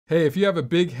Hey, if you have a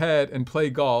big head and play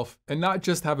golf, and not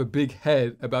just have a big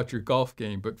head about your golf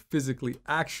game, but physically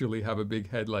actually have a big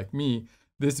head like me,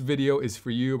 this video is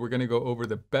for you. We're gonna go over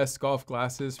the best golf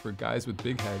glasses for guys with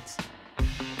big heads.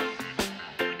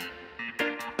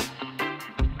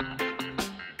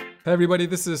 Hey everybody,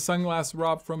 this is Sunglass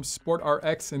Rob from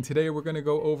SportRx, and today we're gonna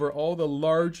go over all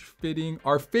the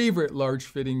our favorite large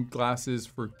fitting glasses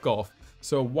for golf.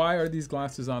 So why are these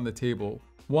glasses on the table?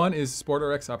 One is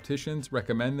SportRx opticians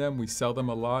recommend them. We sell them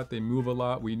a lot. They move a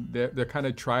lot. They're kind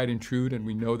of tried and true, and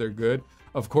we know they're good.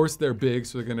 Of course, they're big,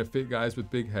 so they're going to fit guys with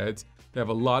big heads. They have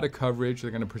a lot of coverage.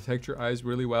 They're going to protect your eyes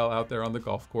really well out there on the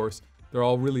golf course. They're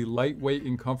all really lightweight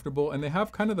and comfortable, and they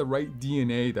have kind of the right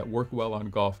DNA that work well on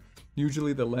golf.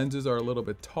 Usually the lenses are a little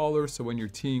bit taller, so when you're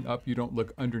teeing up, you don't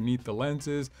look underneath the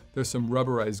lenses. There's some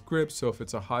rubberized grips, so if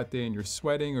it's a hot day and you're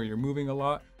sweating or you're moving a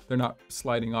lot, they're not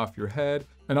sliding off your head.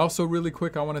 And also really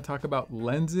quick, I want to talk about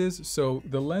lenses. So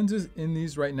the lenses in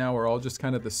these right now are all just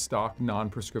kind of the stock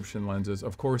non-prescription lenses.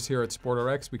 Of course, here at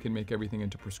SportRx, we can make everything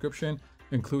into prescription,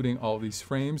 including all these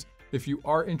frames. If you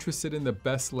are interested in the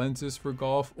best lenses for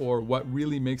golf or what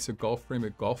really makes a golf frame,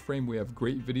 we have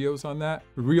great videos on that.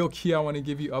 The real key I want to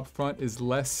give you up front is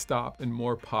less stop and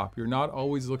more pop. You're not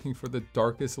always looking for the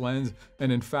darkest lens.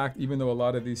 And in fact, even though a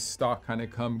lot of these stock kind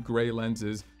of come gray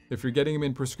lenses, if you're getting them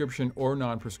in prescription or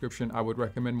non-prescription, I would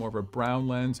recommend more of a brown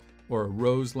lens or a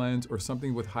rose lens or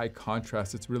something with high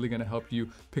contrast. It's really gonna help you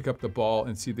pick up the ball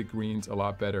and see the greens a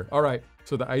lot better. All right,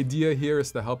 so the idea here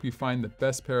is to help you find the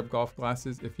best pair of golf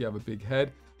glasses if you have a big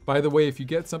head. By the way, if you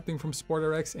get something from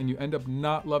SportRx and you end up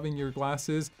not loving your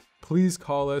glasses, please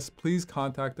call us, please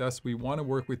contact us. We want to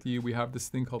work with you. We have this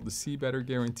thing called the See Better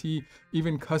Guarantee.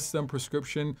 Even custom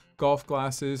prescription golf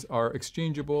glasses are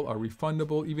exchangeable, are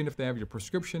refundable. Even if they have your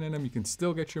prescription in them, you can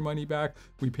still get your money back.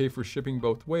 We pay for shipping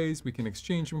both ways. We can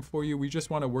exchange them for you. We just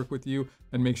want to work with you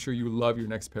and make sure you love your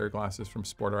next pair of glasses from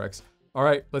SportRx. All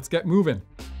right, let's get moving.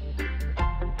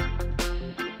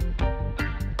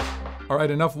 All right,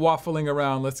 enough waffling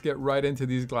around. Let's get right into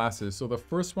these glasses. So the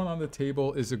first one on the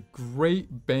table is a great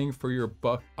bang for your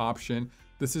buck option.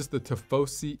 This is the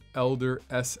Tifosi Elder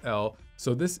SL.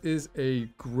 So this is a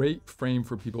great frame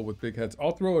for people with big heads.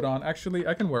 I'll throw it on. Actually,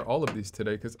 I can wear all of these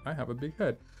today because I have a big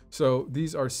head. So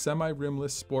these are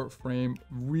semi-rimless sport frame,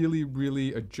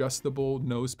 really adjustable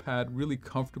nose pad, really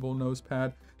comfortable nose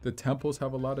pad. The temples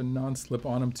have a lot of non-slip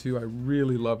on them too. I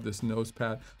really love this nose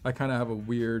pad. I kind of have a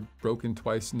weird broken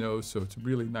twice nose, so it's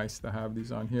really nice to have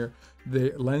these on here.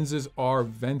 The lenses are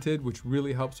vented, which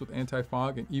really helps with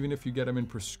anti-fog. And even if you get them in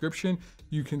prescription,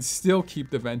 you can still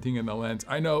keep the venting in the lens.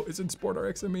 I know, isn't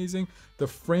SportRx amazing? The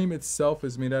frame itself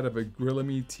is made out of a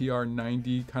Grillamy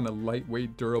TR90, kind of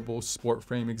lightweight, durable sport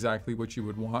frame, exactly what you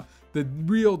would want. The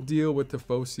real deal with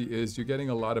Tifosi is you're getting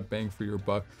a lot of bang for your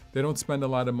buck. They don't spend a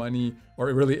lot of money, or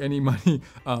really any money,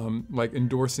 like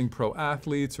endorsing pro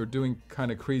athletes or doing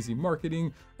kind of crazy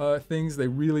marketing things. They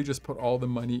really just put all the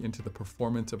money into the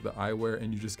performance of the eyewear,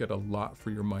 and you just get a lot for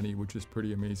your money, which is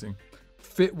pretty amazing.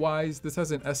 Fit-wise, this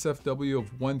has an SFW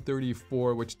of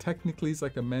 134, which technically is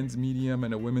like a men's medium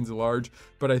and a women's large,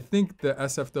 but I think the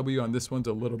SFW on this one's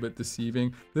a little bit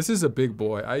deceiving. This is a big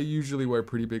boy. I usually wear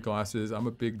pretty big glasses. I'm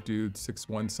a big dude,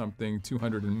 6'1" something,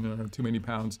 200 and too many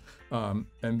pounds, and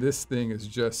this thing is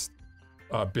just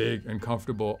big and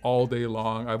comfortable all day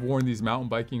long. I've worn these mountain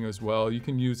biking as well. You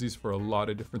can use these for a lot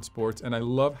of different sports, and I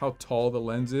love how tall the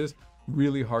lens is.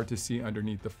 Really hard to see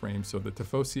underneath the frame, so the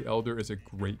Tifosi Elder is a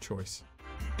great choice.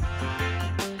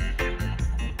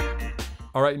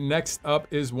 All right, next up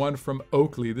is one from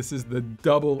Oakley. This is the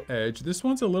double edge. This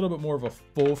one's a little bit more of a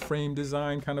full frame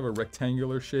design, kind of a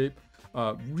rectangular shape.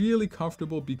 Really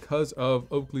comfortable because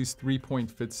of Oakley's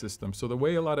 3-point fit system. So the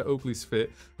way a lot of Oakleys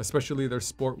fit, especially their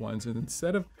sport ones, and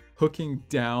instead of hooking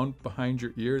down behind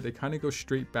your ear, they kind of go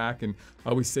straight back, and I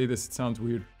always say this, it sounds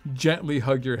weird, gently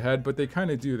hug your head, but they kind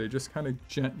of do. They just kind of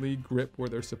gently grip where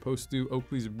they're supposed to.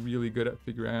 Oakley's really good at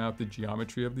figuring out the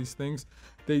geometry of these things.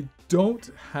 They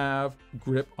don't have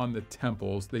grip on the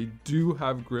temples. They do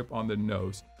have grip on the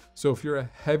nose. So if you're a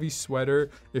heavy sweater,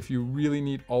 if you really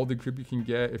need all the grip you can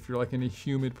get, if you're like in a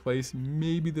humid place,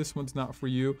 maybe this one's not for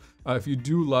you. If you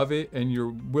do love it and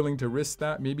you're willing to risk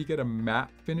that, maybe get a matte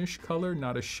finish color,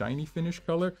 not a shiny finish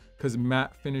color, because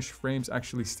matte finish frames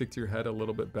actually stick to your head a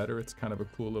little bit better. It's kind of a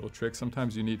cool little trick.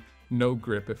 Sometimes you need no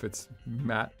grip if it's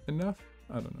matte enough.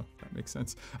 I don't know if that makes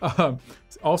sense.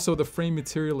 Also, the frame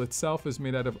material itself is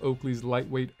made out of Oakley's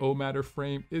lightweight O-Matter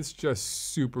frame. It's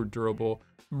just super durable,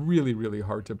 really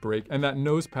hard to break. And that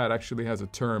nose pad actually has a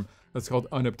term that's called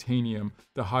unobtainium.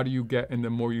 The hotter you get and the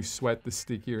more you sweat, the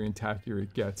stickier and tackier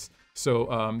it gets.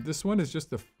 So this one is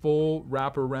just a full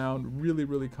wraparound, really,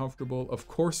 really comfortable. Of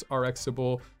course,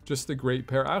 RXable, just a great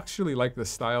pair. I actually like the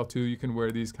style too. You can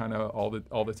wear these kind of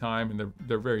all the time, and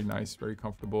they're very nice, very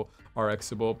comfortable,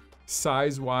 RXable.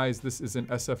 Size-wise, this is an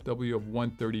SFW of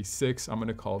 136. I'm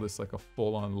gonna call this like a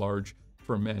full-on large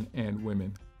for men and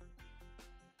women.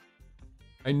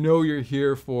 I know you're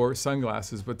here for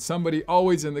sunglasses, but somebody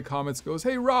always in the comments goes,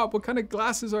 "Hey Rob, what kind of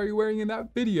glasses are you wearing in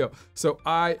that video?" So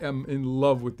I am in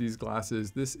love with these glasses.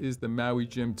 This is the Maui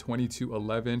Jim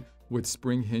 2211 with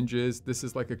spring hinges. This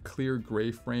is like a clear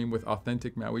gray frame with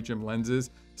authentic Maui Jim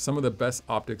lenses. Some of the best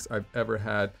optics I've ever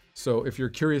had. So if you're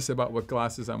curious about what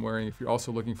glasses I'm wearing, if you're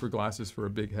also looking for glasses for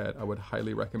a big head, I would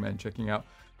highly recommend checking out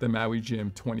the Maui Jim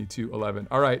 2211.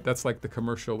 All right, that's like the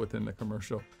commercial within the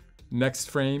commercial.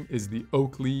 Next frame is the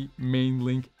Oakley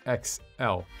Mainlink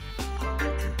XL.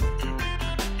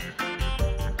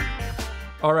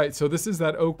 All right, so this is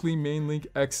that Oakley Mainlink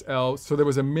XL. So there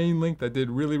was a Mainlink that did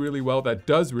really, really well, that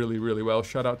does really, really well.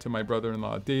 Shout out to my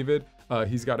brother-in-law, David.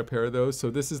 He's got a pair of those. So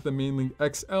this is the Mainlink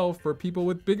XL for people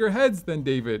with bigger heads than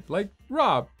David, like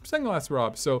Rob, Sunglass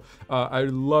Rob. So I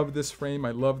love this frame.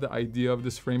 I love the idea of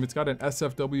this frame. It's got an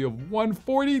SFW of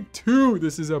 142.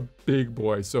 This is a big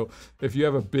boy. So if you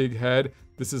have a big head,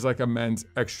 this is like a men's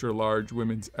extra large,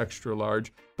 women's extra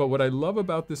large. But what I love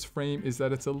about this frame is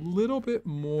that it's a little bit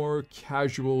more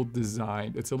casual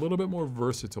designed. It's a little bit more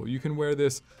versatile. You can wear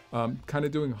this kind of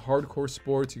doing hardcore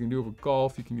sports. You can do it for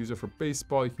golf. You can use it for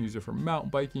baseball. You can use it for mountain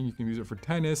biking. You can use it for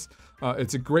tennis.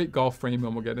 It's a great golf frame,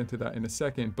 and we'll get into that in a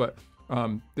second. But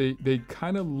they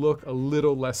kind of look a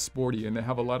little less sporty, and they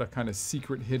have a lot of kind of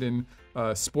secret hidden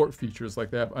sport features.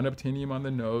 Like they have unobtainium on the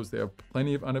nose, they have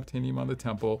plenty of unobtainium on the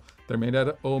temple. They're made out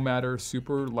of O-matter,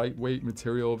 super lightweight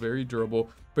material, very durable,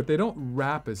 but they don't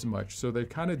wrap as much, so they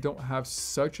kind of don't have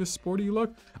such a sporty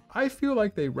look. I feel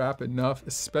like they wrap enough,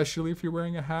 especially if you're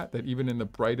wearing a hat, that even in the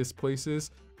brightest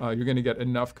places, you're gonna get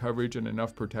enough coverage and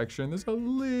enough protection. There's a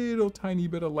little tiny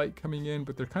bit of light coming in,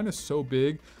 but they're kind of so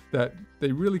big that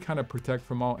they really kind of protect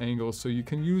from all angles. So you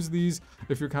can use these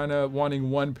if you're kind of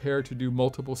wanting one pair to do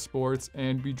multiple sports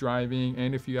and be driving,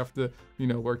 and if you have to, you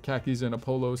know, wear khakis and a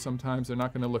polo sometimes, they're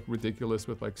not gonna look ridiculous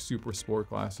with like super sport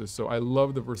glasses. So I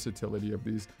love the versatility of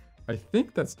these. I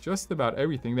think that's just about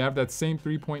everything. They have that same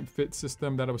 3-point fit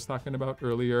system that I was talking about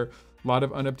earlier, a lot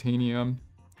of unobtainium,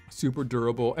 super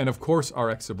durable, and of course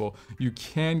RXable. You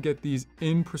can get these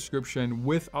in prescription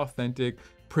with authentic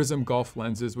Prism Golf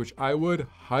lenses, which I would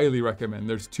highly recommend.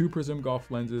 There's 2 Prism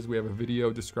Golf lenses. We have a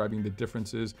video describing the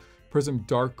differences. Prism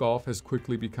Dark Golf has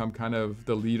quickly become kind of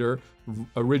the leader.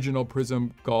 Original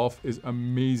Prism Golf is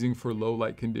amazing for low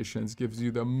light conditions, gives you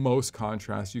the most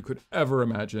contrast you could ever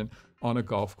imagine on a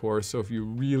golf course. So if you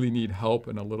really need help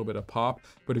and a little bit of pop,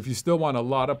 but if you still want a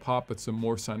lot of pop but some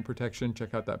more sun protection,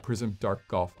 check out that Prism Dark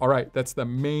Golf. All right, that's the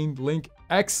Mainlink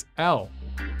XL.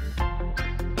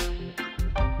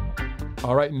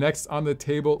 All right, next on the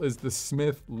table is the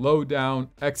Smith Lowdown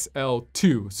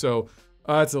XL2. So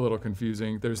it's a little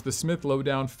confusing. There's the Smith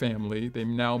Lowdown family. They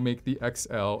now make the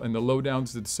XL, and the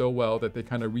Lowdowns did so well that they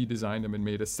kind of redesigned them and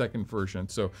made a second version.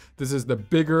 So this is the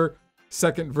bigger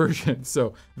second version.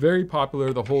 So very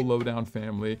popular, the whole Lowdown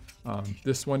family.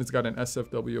 This one has got an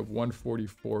SFW of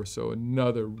 144. So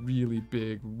another really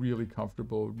big, really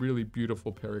comfortable, really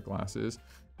beautiful pair of glasses.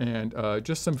 And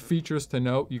just some features to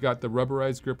note. You got the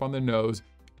rubberized grip on the nose.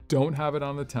 Don't have it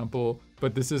on the temple,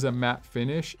 but this is a matte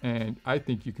finish, and I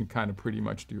think you can kind of pretty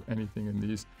much do anything in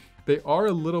these. They are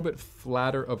a little bit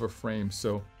flatter of a frame,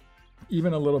 so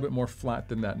even a little bit more flat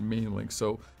than that Mainlink.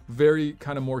 So very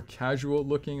kind of more casual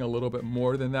looking, a little bit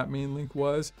more than that Mainlink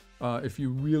was. If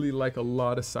you really like a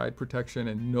lot of side protection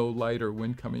and no light or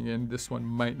wind coming in, this one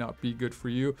might not be good for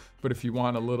you. But if you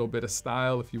want a little bit of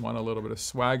style, if you want a little bit of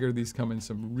swagger, these come in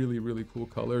some really, really cool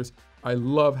colors. I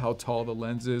love how tall the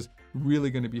lens is.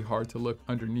 Really going to be hard to look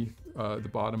underneath the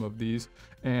bottom of these.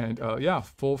 And yeah,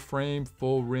 full frame,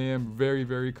 full rim, very,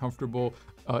 very comfortable.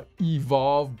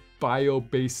 Evolve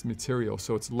bio-based material.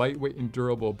 So it's lightweight and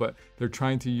durable, but they're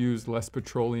trying to use less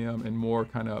petroleum and more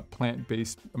kind of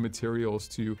plant-based materials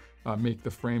to make the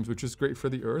frames, which is great for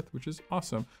the earth, which is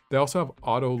awesome. They also have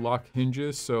auto lock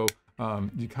hinges. So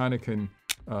you kind of can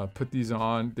put these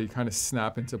on, they kind of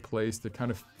snap into place. They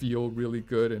kind of feel really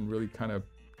good and really kind of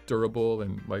durable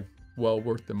and like well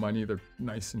worth the money. They're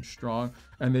nice and strong.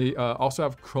 And they also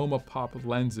have chroma pop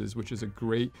lenses, which is a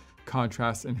great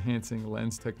contrast enhancing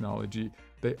lens technology.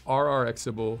 They are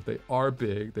RXable, they are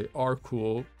big, they are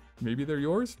cool. Maybe they're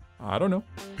yours? I don't know.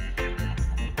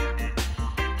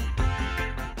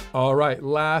 All right,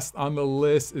 last on the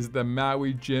list is the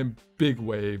Maui Jim Big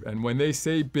Wave. And when they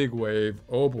say Big Wave,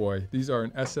 oh boy, these are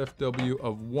an SFW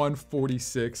of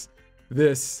 146.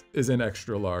 This is an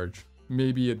extra large,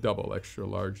 maybe a double extra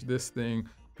large. This thing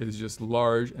is just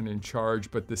large and in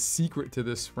charge, but the secret to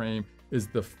this frame is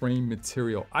the frame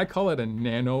material. I call it a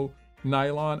nano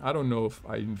nylon. I don't know if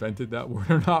I invented that word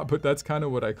or not, but that's kind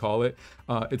of what I call it.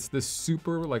 It's this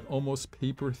super, like almost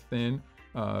paper thin,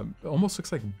 almost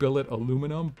looks like billet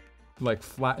aluminum, like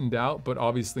flattened out, but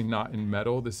obviously not in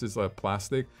metal. This is a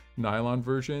plastic nylon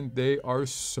version. They are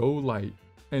so light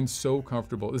and so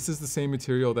comfortable. This is the same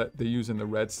material that they use in the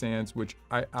red sands, which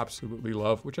I absolutely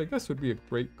love, which I guess would be a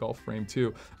great golf frame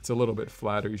too. It's a little bit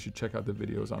flatter. You should check out the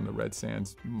videos on the red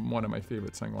sands. One of my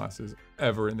favorite sunglasses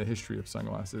ever in the history of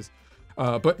sunglasses.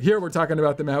 But here we're talking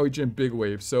about the Maui Jim Big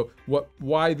Wave. So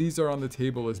why these are on the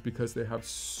table is because they have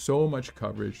so much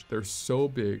coverage. They're so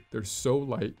big, they're so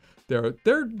light.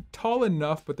 They're tall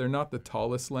enough, but they're not the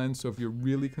tallest lens. So if you're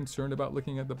really concerned about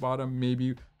looking at the bottom,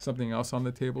 maybe something else on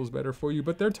the table is better for you,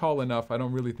 but they're tall enough. I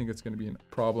don't really think it's gonna be a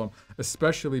problem,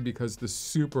 especially because the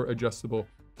super adjustable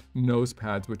nose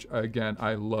pads, which again,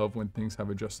 I love when things have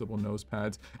adjustable nose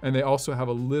pads. And they also have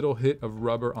a little hit of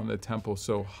rubber on the temple.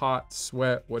 So hot,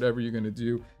 sweat, whatever you're gonna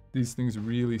do, these things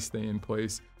really stay in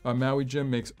place. Maui Jim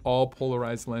makes all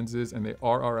polarized lenses, and they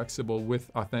are RXable with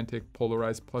authentic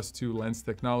polarized +2 lens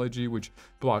technology, which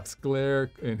blocks glare,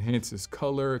 enhances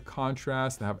color,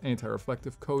 contrast. They have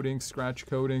anti-reflective coatings, scratch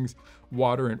coatings,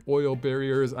 water and oil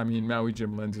barriers. I mean, Maui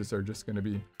Jim lenses are just gonna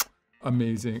be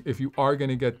amazing. If you are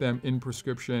gonna get them in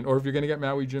prescription, or if you're gonna get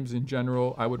Maui Jims in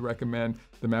general, I would recommend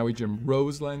the Maui Jim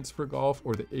Rose lens for golf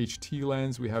or the HT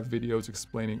lens. We have videos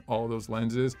explaining all those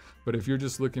lenses. But if you're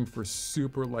just looking for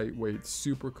super lightweight,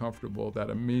 super comfortable,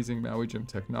 that amazing Maui Jim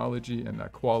technology and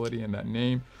that quality and that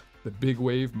name, the Big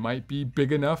Wave might be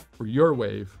big enough for your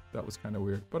wave. That was kind of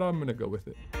weird, but I'm gonna go with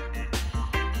it.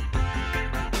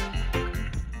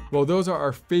 Well, those are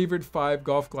our favorite 5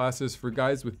 golf glasses for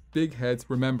guys with big heads.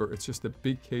 Remember, it's just a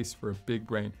big case for a big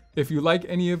brain. If you like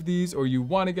any of these, or you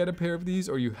want to get a pair of these,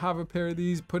 or you have a pair of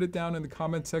these, put it down in the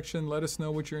comment section. Let us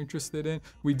know what you're interested in.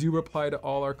 We do reply to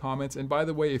all our comments. And by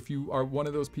the way, if you are one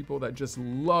of those people that just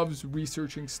loves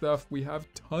researching stuff, we have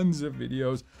tons of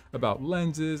videos about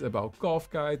lenses, about golf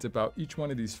guides, about each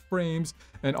one of these frames.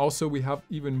 And also we have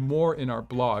even more in our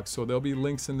blog. So there'll be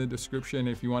links in the description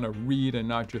if you want to read and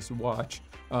not just watch.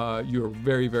 You're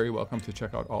very, very welcome to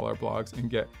check out all our blogs and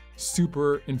get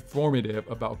super informative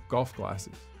about golf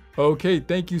glasses. Okay,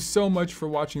 thank you so much for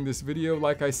watching this video.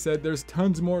 Like I said, there's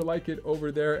tons more like it over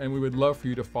there, and we would love for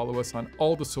you to follow us on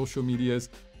all the social medias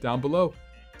down below.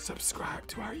 Subscribe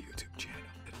to our YouTube channel.